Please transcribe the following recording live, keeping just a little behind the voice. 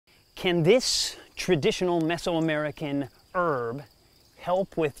Can this traditional Mesoamerican herb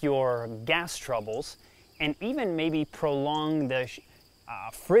help with your gas troubles and even maybe prolong the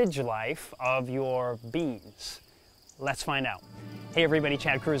fridge life of your beans? Let's find out. Hey everybody,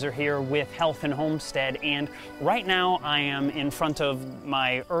 Chad Cruiser here with Health and Homestead, and right now I am in front of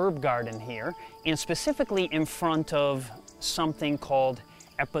my herb garden here, and specifically in front of something called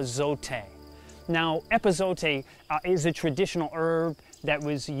Epazote. Now, Epazote is a traditional herb that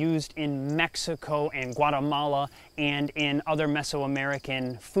was used in Mexico and Guatemala and in other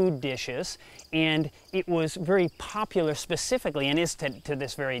Mesoamerican food dishes, and it was very popular specifically, and is to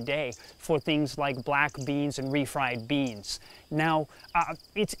this very day, for things like black beans and refried beans. Now,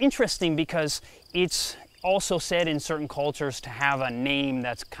 it's interesting because it's also said in certain cultures to have a name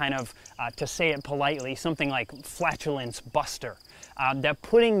that's kind of, to say it politely, something like flatulence buster. That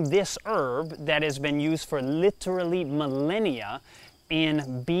putting this herb that has been used for literally millennia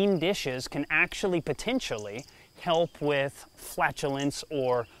in bean dishes can actually potentially help with flatulence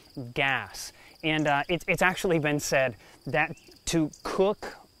or gas. And it's actually been said that to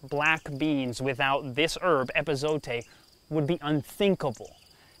cook black beans without this herb, Epazote, would be unthinkable.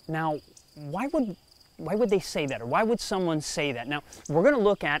 Now, why would they say that, or why would someone say that? Now, we're going to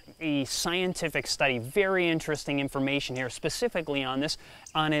look at a scientific study, very interesting information here, specifically on this,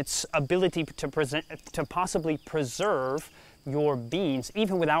 on its ability to possibly preserve your beans,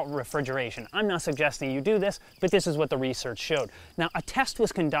 even without refrigeration. I'm not suggesting you do this, but this is what the research showed. Now, a test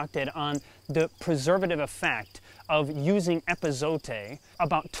was conducted on the preservative effect of using Epazote,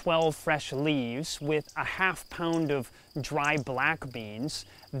 about 12 fresh leaves with a ½ pound of dry black beans,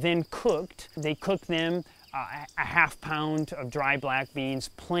 then cooked. They cooked them a ½ pound of dry black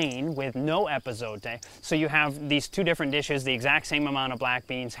beans plain with no Epazote. So you have these two different dishes, the exact same amount of black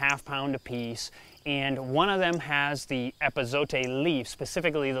beans, ½ pound apiece, and one of them has the Epazote leaves,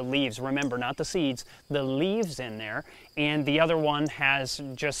 specifically the leaves, remember, not the seeds, the leaves in there, and the other one has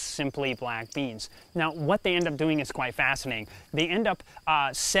just simply black beans. Now, what they end up doing is quite fascinating. They end up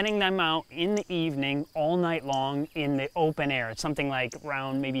setting them out in the evening all night long in the open air. It's something like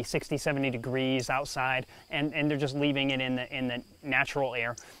around maybe 60, 70 degrees outside, and they're just leaving it in the natural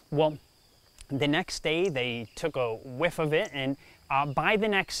air. Well, the next day they took a whiff of it, and by the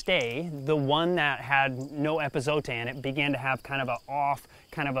next day, the one that had no Epazote in it began to have kind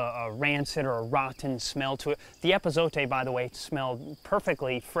of a rancid or a rotten smell to it. The Epazote, by the way, smelled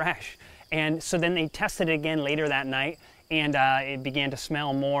perfectly fresh. And so then they tested it again later that night, and it began to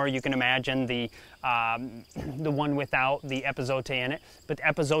smell more. You can imagine the one without the Epazote in it, but the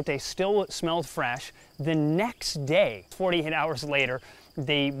Epazote still smelled fresh. The next day, 48 hours later,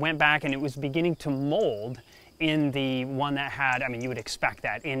 they went back and it was beginning to mold in the one that had, I mean, you would expect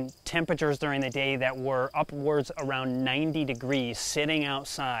that, in temperatures during the day that were upwards around 90 degrees sitting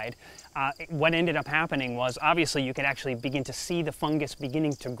outside. What ended up happening was, obviously, you could actually begin to see the fungus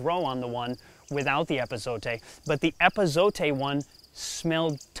beginning to grow on the one without the Epazote, but the Epazote one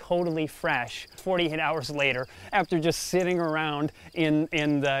smelled totally fresh 48 hours later after just sitting around in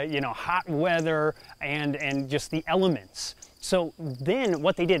the hot weather and just the elements. So then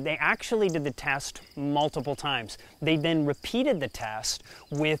what they did, they actually did the test multiple times. They then repeated the test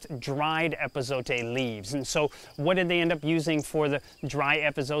with dried Epazote leaves. And so what did they end up using for the dry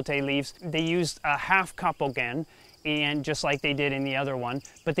Epazote leaves? They used a ½ cup again, and just like they did in the other one,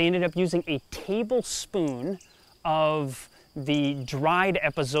 but they ended up using a tablespoon of the dried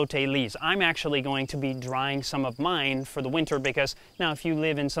Epazote leaves. I'm actually going to be drying some of mine for the winter because now if you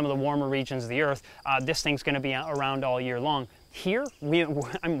live in some of the warmer regions of the earth, this thing's going to be around all year long. Here,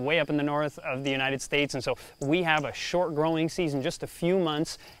 I'm way up in the north of the United States, and so we have a short growing season, just a few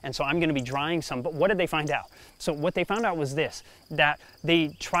months, and so I'm going to be drying some. But what did they find out? So what they found out was this, that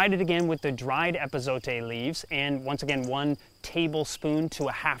they tried it again with the dried Epazote leaves, and once again, 1 tablespoon to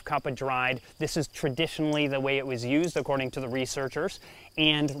a ½ cup of dried. This is traditionally the way it was used, according to the researchers.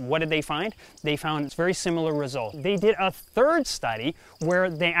 And what did they find? They found it's very similar result. They did a third study where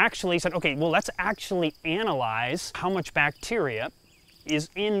they actually said, okay, well, let's actually analyze how much bacteria is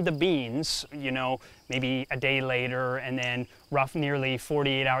in the beans, maybe a day later, and then nearly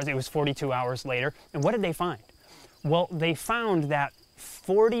 48 hours, it was 42 hours later. And what did they find? Well, they found that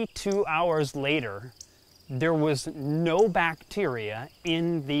 42 hours later, there was no bacteria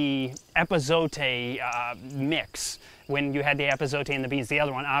in the Epazote mix when you had the Epazote in the beans. The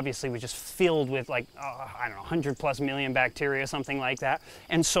other one obviously was just filled with like, I don't know, 100+ million bacteria, something like that.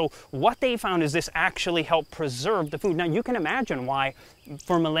 And so what they found is this actually helped preserve the food. Now you can imagine why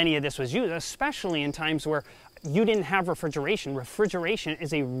for millennia this was used, especially in times where you didn't have refrigeration. Refrigeration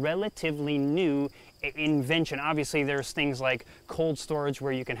is a relatively new invention. Obviously, there's things like cold storage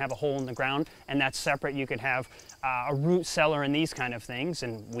where you can have a hole in the ground, and that's separate. You could have a root cellar and these kind of things,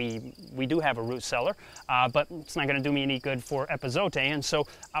 and we do have a root cellar, but it's not going to do me any good for Epazote. And so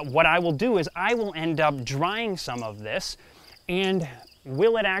what I will do is I will end up drying some of this, and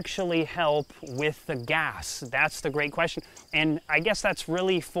will it actually help with the gas? That's the great question, and I guess that's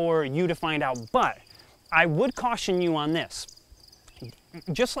really for you to find out. But I would caution you on this.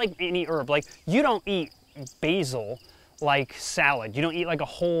 Just like any herb, like you don't eat basil like salad. You don't eat like a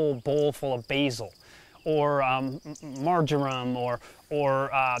whole bowl full of basil, or marjoram, or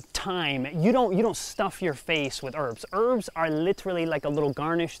thyme. You don't stuff your face with herbs. Herbs are literally like a little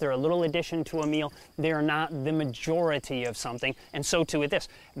garnish. They're a little addition to a meal. They are not the majority of something, and so too with this.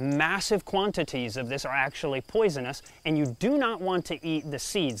 Massive quantities of this are actually poisonous, and you do not want to eat the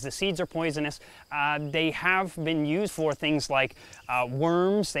seeds. The seeds are poisonous. They have been used for things like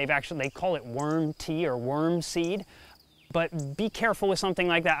worms. They call it worm tea or worm seed. But be careful with something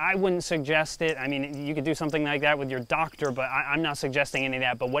like that. I wouldn't suggest it. I mean, you could do something like that with your doctor, but I'm not suggesting any of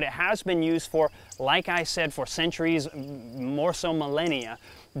that. But what it has been used for, like I said, for centuries, more so millennia,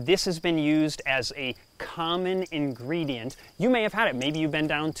 this has been used as a common ingredient. You may have had it. Maybe you've been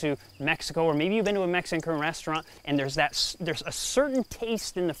down to Mexico, or maybe you've been to a Mexican restaurant, and there's a certain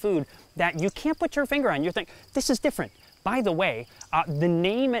taste in the food that you can't put your finger on. You think, this is different. By the way, the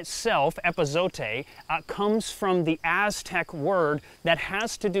name itself, Epazote, comes from the Aztec word that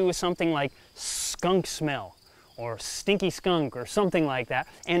has to do with something like skunk smell, or stinky skunk, or something like that.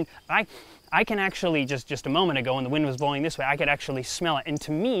 And I can actually, just a moment ago when the wind was blowing this way, I could actually smell it. And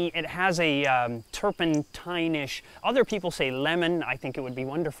to me, it has a turpentine-ish, other people say lemon. I think it would be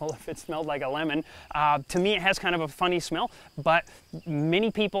wonderful if it smelled like a lemon. To me, it has kind of a funny smell, but many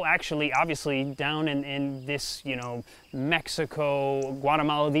people actually, obviously, down in this, Mexico,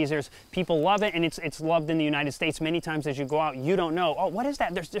 Guatemala, there's people love it, and it's loved in the United States. Many times as you go out, you don't know, oh, what is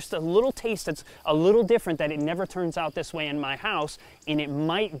that? There's just a little taste that's a little different, that it never turns out this way in my house, and it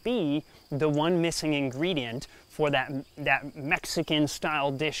might be the one missing ingredient for that Mexican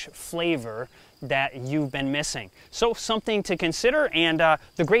style dish flavor that you've been missing. So something to consider, and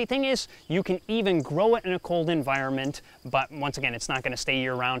the great thing is you can even grow it in a cold environment, but once again, it's not going to stay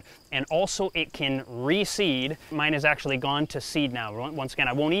year round, and also it can reseed. Mine has actually gone to seed now. Once again,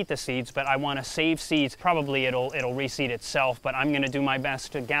 I won't eat the seeds, but I want to save seeds. Probably it'll reseed itself, but I'm going to do my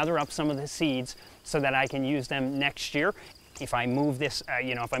best to gather up some of the seeds so that I can use them next year. If I move this,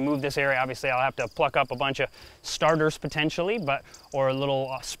 if I move this area, obviously I'll have to pluck up a bunch of starters potentially, or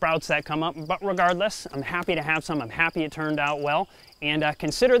little sprouts that come up. But regardless, I'm happy to have some. I'm happy it turned out well. And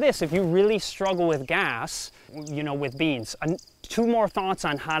consider this: if you really struggle with gas, with beans. Two more thoughts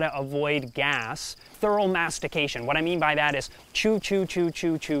on how to avoid gas. Thorough mastication. What I mean by that is chew, chew, chew,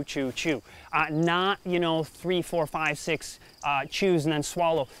 chew, chew, chew, chew. Not 3, 4, 5, 6 chews and then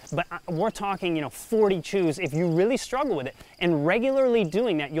swallow, but we're talking 40 chews. If you really struggle with it, and regularly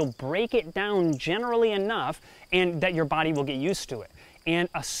doing that, you'll break it down generally enough, and that your body will get used to it. And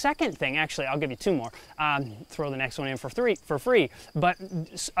a second thing, actually, I'll give you two more. Throw the next one in for free. But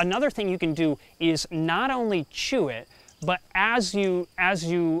another thing you can do is not only chew it, but as you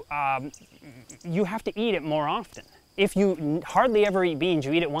have to eat it more often. If you hardly ever eat beans,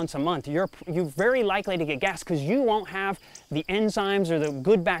 you eat it once a month, you're very likely to get gas, because you won't have the enzymes or the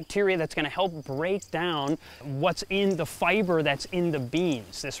good bacteria that's going to help break down what's in the fiber that's in the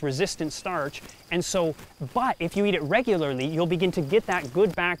beans, this resistant starch. And so, but if you eat it regularly, you'll begin to get that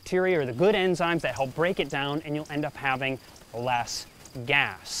good bacteria or the good enzymes that help break it down, and you'll end up having less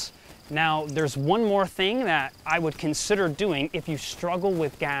gas. Now, there's one more thing that I would consider doing if you struggle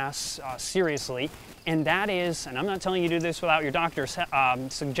with gas seriously, and that is, and I'm not telling you to do this without your doctor's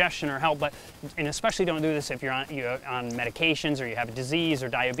suggestion or help, and especially don't do this if you're on medications or you have a disease or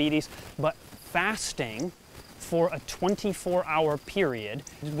diabetes, but fasting for a 24-hour period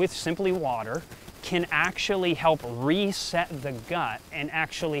with simply water can actually help reset the gut and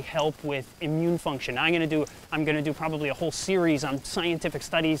actually help with immune function. Now, I'm going to do probably a whole series on scientific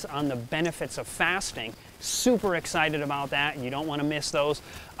studies on the benefits of fasting. Super excited about that. You don't want to miss those.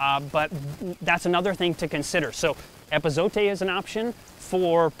 But that's another thing to consider. So Epazote is an option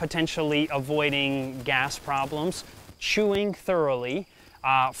for potentially avoiding gas problems, chewing thoroughly,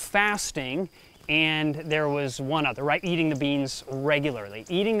 fasting, and there was one other, right? Eating the beans regularly.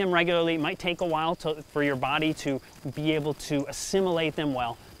 Eating them regularly might take a while for your body to be able to assimilate them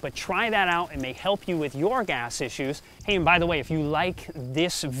well, but try that out. It may help you with your gas issues. Hey, and by the way, if you like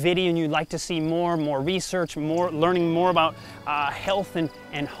this video and you'd like to see more research, learning more about health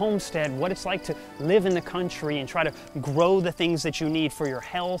and homestead, what it's like to live in the country and try to grow the things that you need for your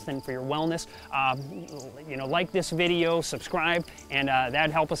health and for your wellness, like this video, subscribe, and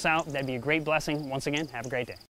that'd help us out. That'd be a great blessing. Once again, have a great day.